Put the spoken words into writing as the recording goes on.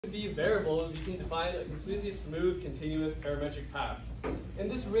with these variables, you can define a completely smooth, continuous parametric path. And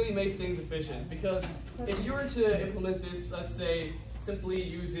this really makes things efficient, because if you were to implement this, let's say, simply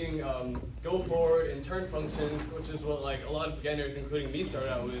using go forward and turn functions, which is what like a lot of beginners, including me,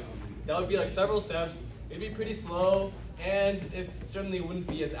 started out with, that would be like several steps. It'd be pretty slow, and it certainly wouldn't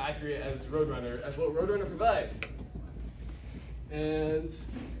be as accurate as Roadrunner, as what Roadrunner provides. And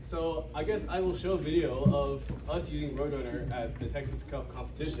so I guess I will show a video of us using Roadrunner at the Texas Cup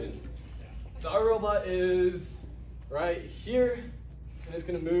competition. So our robot is right here, and it's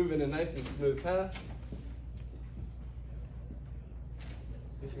going to move in a nice and smooth path.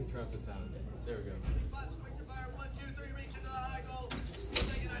 Let's see if we can turn up the sound. There we go.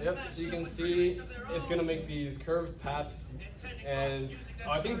 Yep, so you can see it's going to make these curved paths, and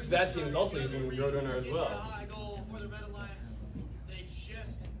I think that team is also using Roadrunner as well.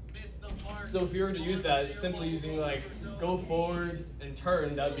 So if you were to use that, simply using like go forward and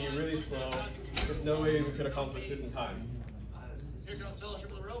turn, that would be really slow. There's no way we could accomplish this in time. Here comes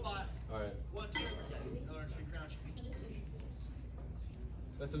fellowship with the robot. All right. 1, 2, another 2 crouch.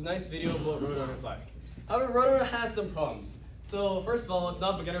 That's a nice video of what Roadrunner is like. However, Roadrunner has some problems. So first of all, it's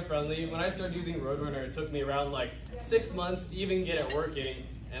not beginner friendly. When I started using Roadrunner, it took me around like 6 months to even get it working.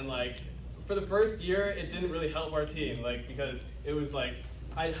 And like for the first year, it didn't really help our team, like because it was like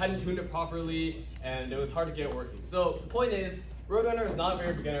I hadn't tuned it properly and it was hard to get it working. So the point is, Roadrunner is not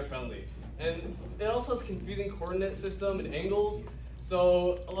very beginner friendly. And it also has confusing coordinate system and angles.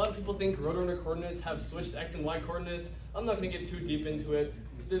 So a lot of people think Roadrunner coordinates have switched X and Y coordinates. I'm not going to get too deep into it.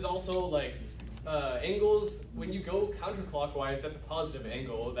 There's also like angles. When you go counterclockwise, that's a positive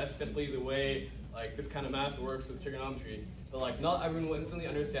angle. That's simply the way like this kind of math works with trigonometry. But like not everyone will instantly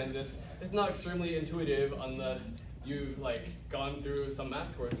understand this. It's not extremely intuitive unless you've like gone through some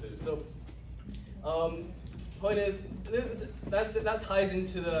math courses. So point is, that ties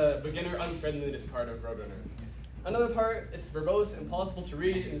into the beginner unfriendliness part of Roadrunner. Another part, it's verbose, impossible to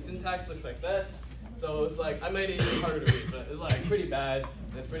read, and the syntax looks like this. So it's like, I made it even harder to read, but it's like pretty bad,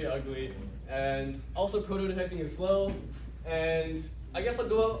 and it's pretty ugly. And also prototyping is slow. And I guess I'll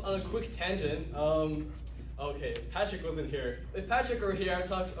go on a quick tangent. Okay, if Patrick wasn't here. If Patrick were here,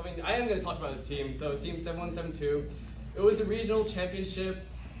 I am going to talk about his team. So it's team 7172. It was the regional championship,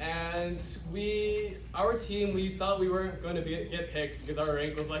 and our team, we thought we weren't going to get picked because our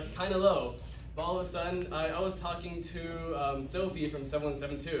rank was like kind of low. But all of a sudden, I was talking to Sophie from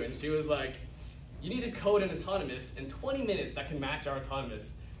 7172, and she was like, you need to code an autonomous in 20 minutes that can match our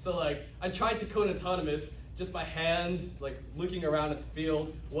autonomous. So like, I tried to code an autonomous just by hand, like looking around at the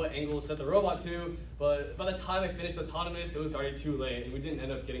field, what angle to set the robot to, but by the time I finished autonomous, it was already too late, and we didn't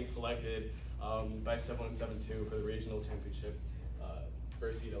end up getting selected by 7172 for the regional championship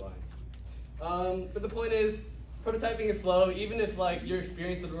first seed alliance. But the point is, prototyping is slow. Even if like you're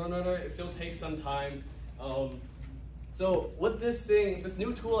experienced with Roadrunner, it still takes some time. So what this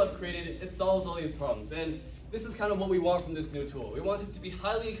new tool I've created, it solves all these problems, and this is kind of what we want from this new tool. We want it to be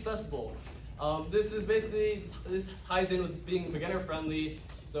highly accessible. This ties in with being beginner friendly,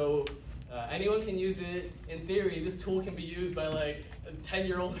 so anyone can use it. In theory, this tool can be used by like a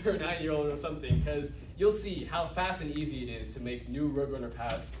 10-year-old or a 9-year-old or something, because you'll see how fast and easy it is to make new Roadrunner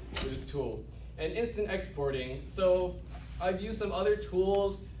paths with this tool. And instant exporting, so I've used some other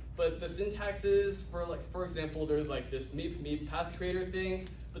tools, but the syntaxes for example, there's like this meep path creator thing,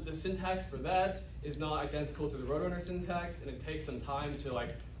 but the syntax for that is not identical to the Roadrunner syntax, and it takes some time to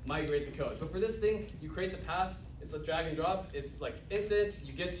like migrate the code. But for this thing, you create the path, it's a drag and drop, it's like instant,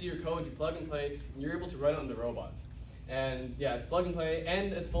 you get to your code, you plug and play, and you're able to run it on the robot. And yeah, it's plug and play,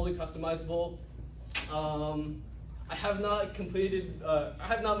 and it's fully customizable. I have not made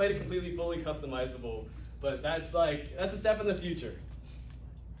it completely fully customizable, but that's a step in the future.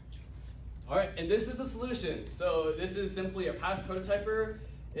 All right, and this is the solution. So this is simply a path prototyper.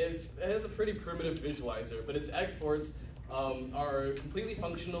 It has a pretty primitive visualizer, but its exports are completely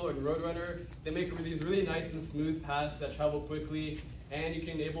functional in Roadrunner. They make these really nice and smooth paths that travel quickly, and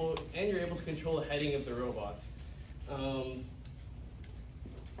you're able to control the heading of the robot.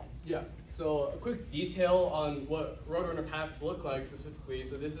 Yeah. So a quick detail on what Roadrunner paths look like specifically.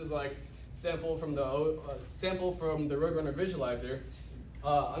 So this is like sample from the Roadrunner visualizer.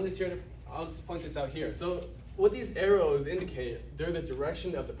 I'll just point this out here. So what these arrows indicate, they're the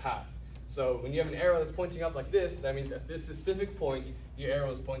direction of the path. So when you have an arrow that's pointing up like this, that means at this specific point, your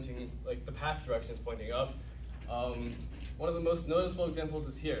arrow is pointing, like the path direction is pointing up. One of the most noticeable examples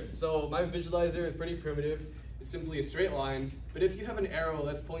is here. So my visualizer is pretty primitive. It's simply a straight line, but if you have an arrow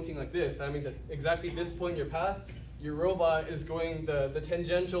that's pointing like this, that means at exactly this point in your path, your robot is going, the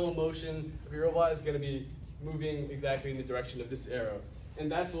tangential motion of your robot is going to be moving exactly in the direction of this arrow.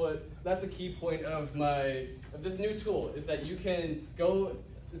 And that's the key point of this new tool is that you can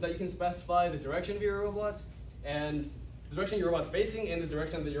specify the direction of your robots and the direction your robot's facing and the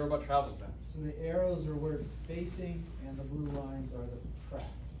direction that your robot travels at. So the arrows are where it's facing, and the blue lines are the track.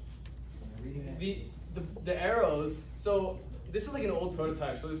 Am I reading that? The arrows, so this is like an old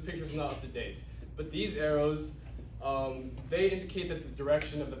prototype, so this picture's not up to date. But these arrows, they indicate that the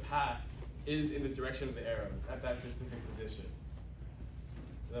direction of the path is in the direction of the arrows at that specific position.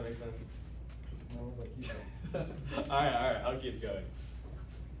 Does that make sense? No, but you know. all right, I'll keep going.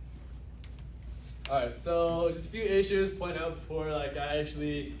 All right, so just a few issues to point out before I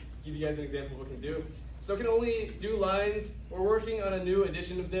actually give you guys an example of what we can do. So it can only do lines. We're working on a new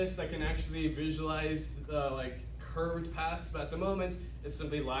edition of this that can actually visualize curved paths, but at the moment it's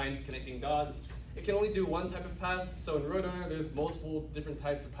simply lines connecting dots. It can only do one type of path. So in Roadrunner there's multiple different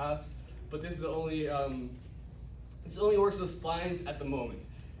types of paths, but this only works with splines at the moment.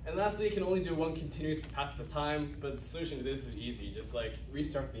 And lastly, it can only do one continuous path at a time, but the solution to this is easy. Just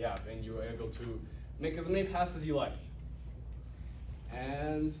restart the app and you are able to make as many paths as you like.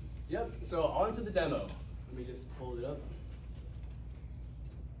 And yep, so on to the demo. Let me just pull it up.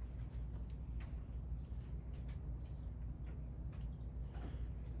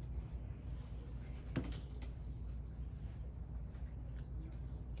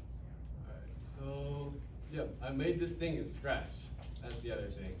 Alright, so yep, I made this thing in Scratch. That's the other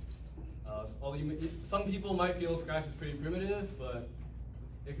thing. Some people might feel Scratch is pretty primitive, but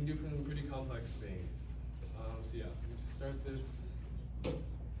it can do pretty complex things. So yeah, let me just start this.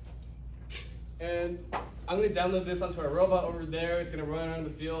 And I'm going to download this onto our robot over there. It's going to run around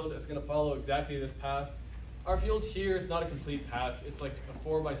the field. It's going to follow exactly this path. Our field here is not a complete path. It's like a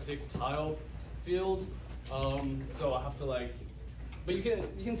 4x6 tile field. So I'll have to but you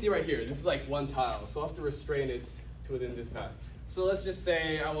can see right here, this is one tile. So I'll have to restrain it to within this path. So let's just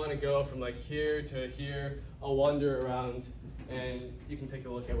say I want to go from here to here. I'll wander around, and you can take a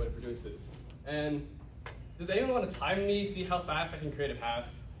look at what it produces. And does anyone want to time me, see how fast I can create a path?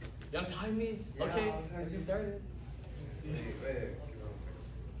 You want to time me? Yeah, okay, I'll get started. Wait, give me 1 second.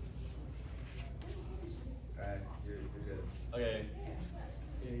 Alright, you're good. Okay.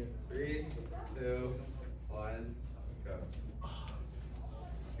 3, 2, 1, go.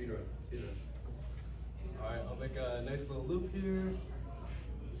 Speed run. All right, I'll make a nice little loop here.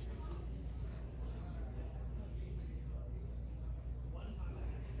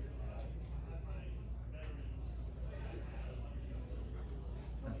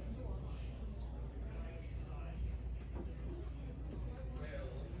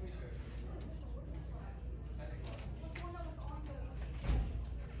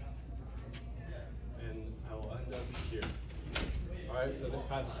 And I will end up here. All right, so this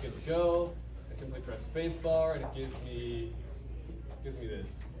path is good to go. I simply press spacebar and it gives me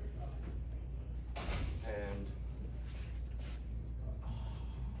this. And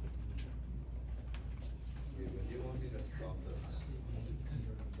You want me to stop this?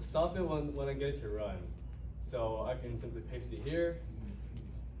 just stop it when I get it to run. So I can simply paste it here.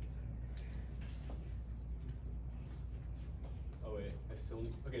 Oh wait,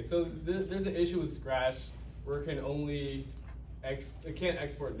 okay, so there's an issue with Scratch where it can only it can't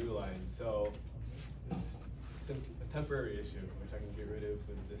export new lines, so it's a temporary issue, which I can get rid of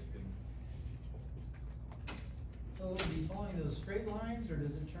with this thing. So will it be following those straight lines, or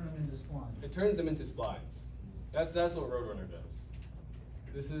does it turn them into splines? It turns them into splines. That's what Roadrunner does.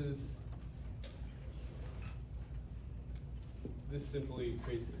 This simply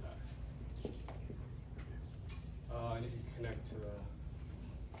creates the paths. I need to connect to the.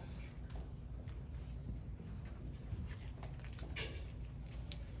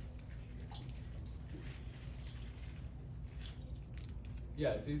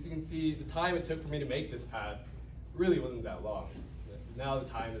 Yeah, so as you can see, the time it took for me to make this path really wasn't that long. Now the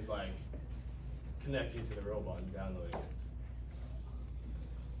time is connecting to the robot and downloading it.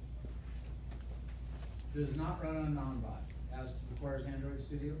 Does not run on non-bot, as requires Android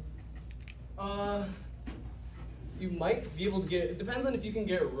Studio? You might be able to get, it depends on if you can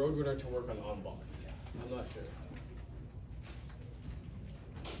get Roadrunner to work on on-bot. I'm not sure.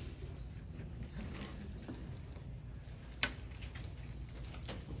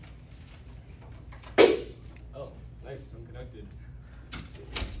 Oh, nice, I'm connected.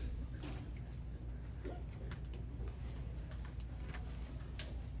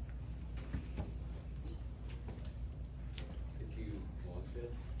 Did you launch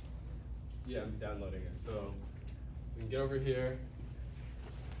it? Yeah, I'm downloading it. So we can get over here.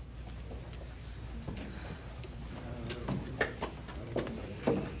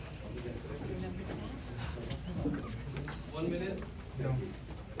 One minute? No.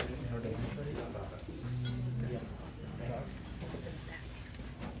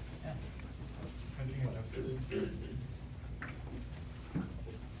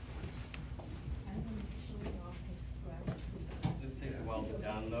 install to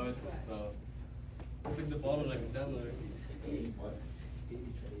download. So looks like the bottleneck is downloading.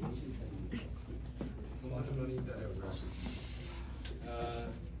 How much money did I rush?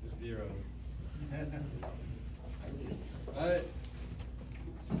 0. Alright.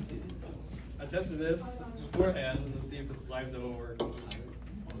 I tested this beforehand. Let's see if this live demo works.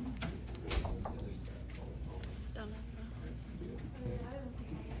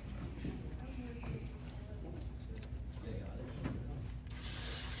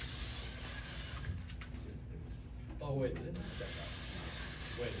 Oh wait, did it not check out?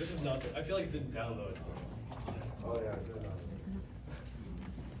 Wait, this is not the, I feel like it didn't download. Oh yeah, I did.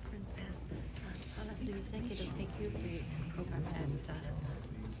 Do you think it'll take you to program and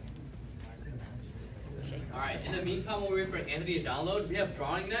Alright, in the meantime, while we wait for Anthony to download, we have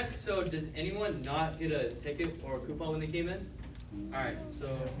drawing next, so does anyone not get a ticket or a coupon when they came in? Alright,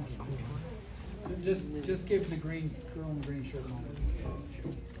 so... Just give the green girl in the green shirt a moment.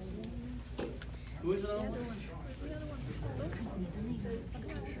 Who is the other one?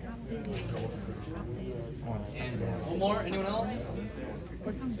 And one more, anyone else?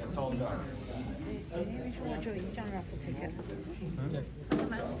 为什么只有一张 raffle ticket?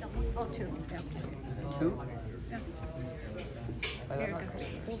 Oh, two. Yeah. Two? Here it goes.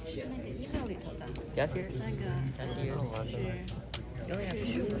 是那个 email 里头的。Yeah, here. 那个是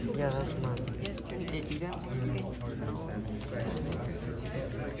输入 Yeah, that's mine. yesterday. Did you get one?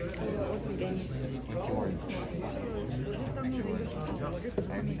 我怎么给你？ What's yours?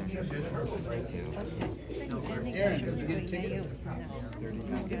 那你在那个什么里头应该也有新的。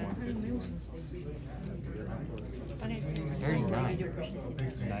那个关键是那个就不是新的。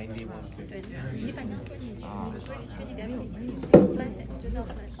对，你反正去那个 FLYSET 就叫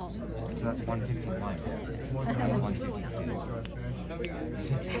FLYSET 哦。So that's 151. 没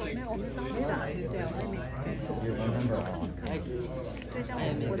有，我们当时想的对，我也没对。 Your phone number all. 对，但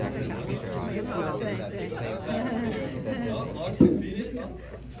我在那啥，对。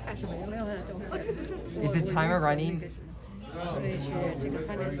 Is the timer running? 所以是这个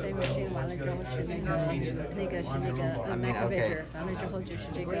final stage 完了之后是那个是那个micrometer， 完了之后就是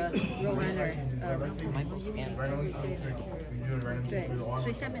这个 Roadrunner， 对，所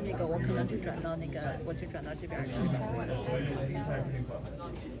以下面那个我可能就转到那个，我就转到这边去。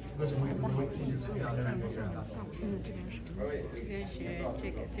这边是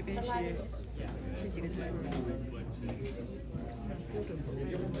这个，这边是这几个字。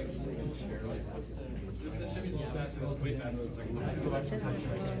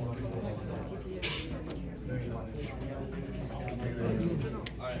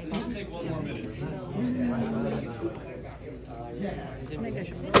 Alright, this will take 1 more minute. 那个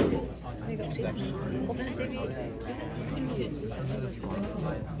什么，那个我们的 CV，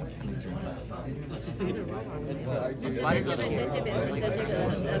 这边在这个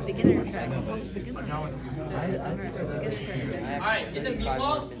beginner track， Alright, in the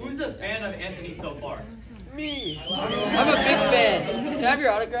meanwhile, who's a fan of Anthony so far? Me! I'm a big fan. Can I have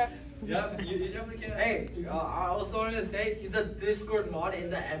your autograph? Yep, you definitely can. Hey, I also wanted to say he's a Discord mod in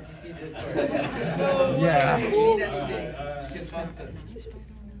the FTC Discord. Yeah. If you need anything, you can trust him.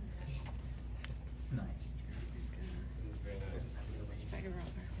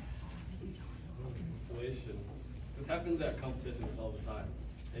 Installation. This happens at competitions all the time.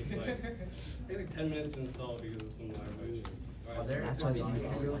 It takes like 10 minutes to install because of some Wi-Fi issue. Alright. That's why they do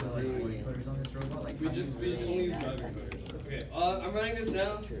this. We only use driving coders. Okay, I'm running this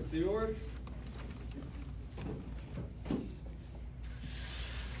now. Let's see what works.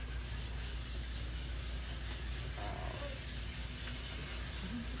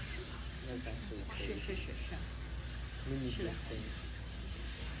 That's actually 是 crazy. 是。 We need this thing.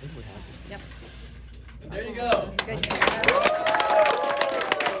 I think we have this thing. Yep. And there you go. I'll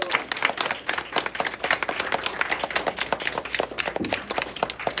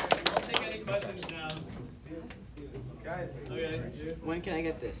take any questions now. Okay. When can I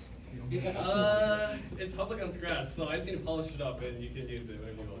get this? It's public on Scratch, so I just need to polish it up and you can use it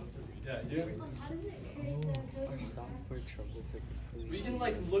whenever you want. Yeah, you? Our software troubles are crazy. We can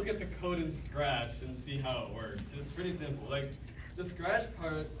like look at the code in Scratch and see how it works. It's pretty simple. Like the Scratch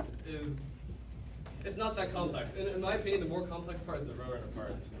part is, it's not that complex. In my opinion, the more complex part is the Roadrunner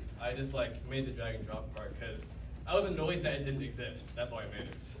part. I just like made the drag and drop part because I was annoyed that it didn't exist. That's why I made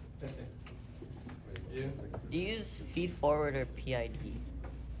it. Yeah. Do you use feed forward or PID?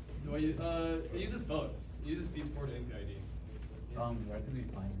 Do I use, it uses both. It uses feed forward and PID. Where can we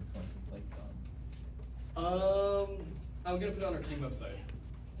find this one? It's like, I'm gonna put it on our team website.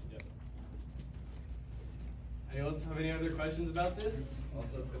 Yep. Anyone else have any other questions about this?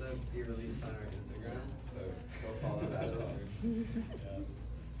 Also, it's gonna be released on our Instagram. So go follow that along.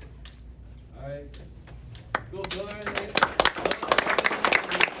 Alright. Cool, go there.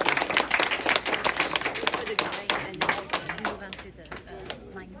 For the drawing and then move on to the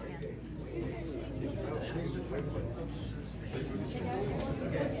line 10.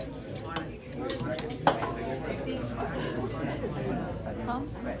 Huh?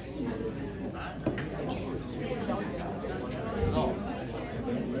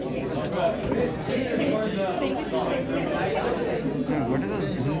 What are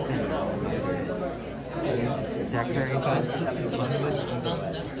those blue things? Decorating class?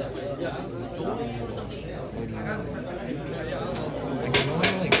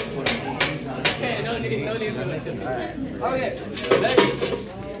 Okay, no need for this. Okay, next.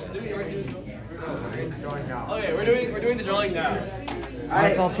 Okay, we're doing the drawing now.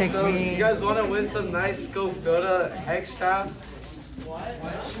 Michael, pick so me. you guys want to win some nice Go-Builder hex straps?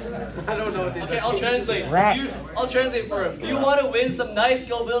 I don't know what these Okay, are. I'll translate. Rat. I'll translate for him. Do you want to win some nice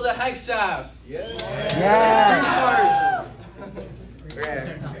Go Builder hex shafts? Yeah. Yeah.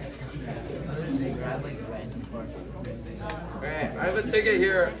 Alright, I have a ticket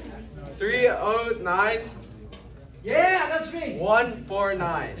here. 309 Yeah, that's me.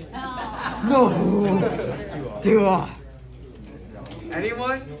 149. No. Duh.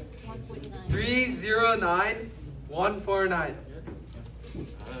 Anyone? 309 149.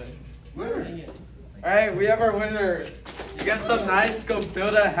 Alright, we have our winner. You get some nice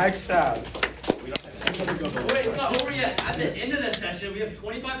Go-Builder hex shafts. Wait, it's not over yet. At the end of the session, we have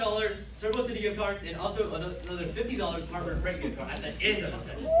 $25 Circle City gift cards and also another $50 Harbor Freight gift card at the end of the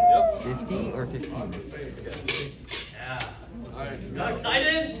session. 50 or 15? Yeah. Y'all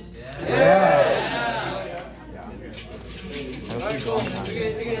excited? Yeah. Alright, cool. We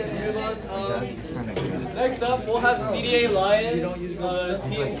can move on. Kind of good. Next up, we'll have CDA Lions,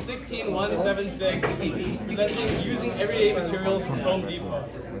 team 16176, presenting using everyday materials from Home Depot.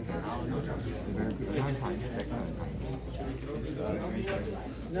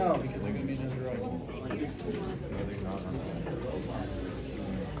 No, because I'm gonna be another right. Which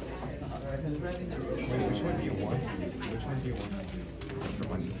one do you want? Which one do you want?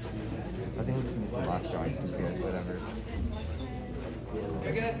 I think we'll just use the last drawing because whatever.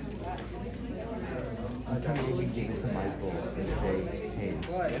 Okay. I'm trying to even get into Michael and say, hey,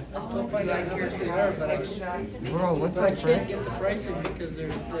 I'll find out how much they are, but bro, what's I that can't friend? get the pricing because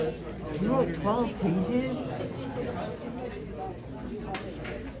there's the. You know, 12 pages?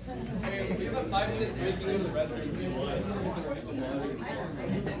 Okay, we have a 5 minutes break. You can go to the restroom if you want. You can drink some water.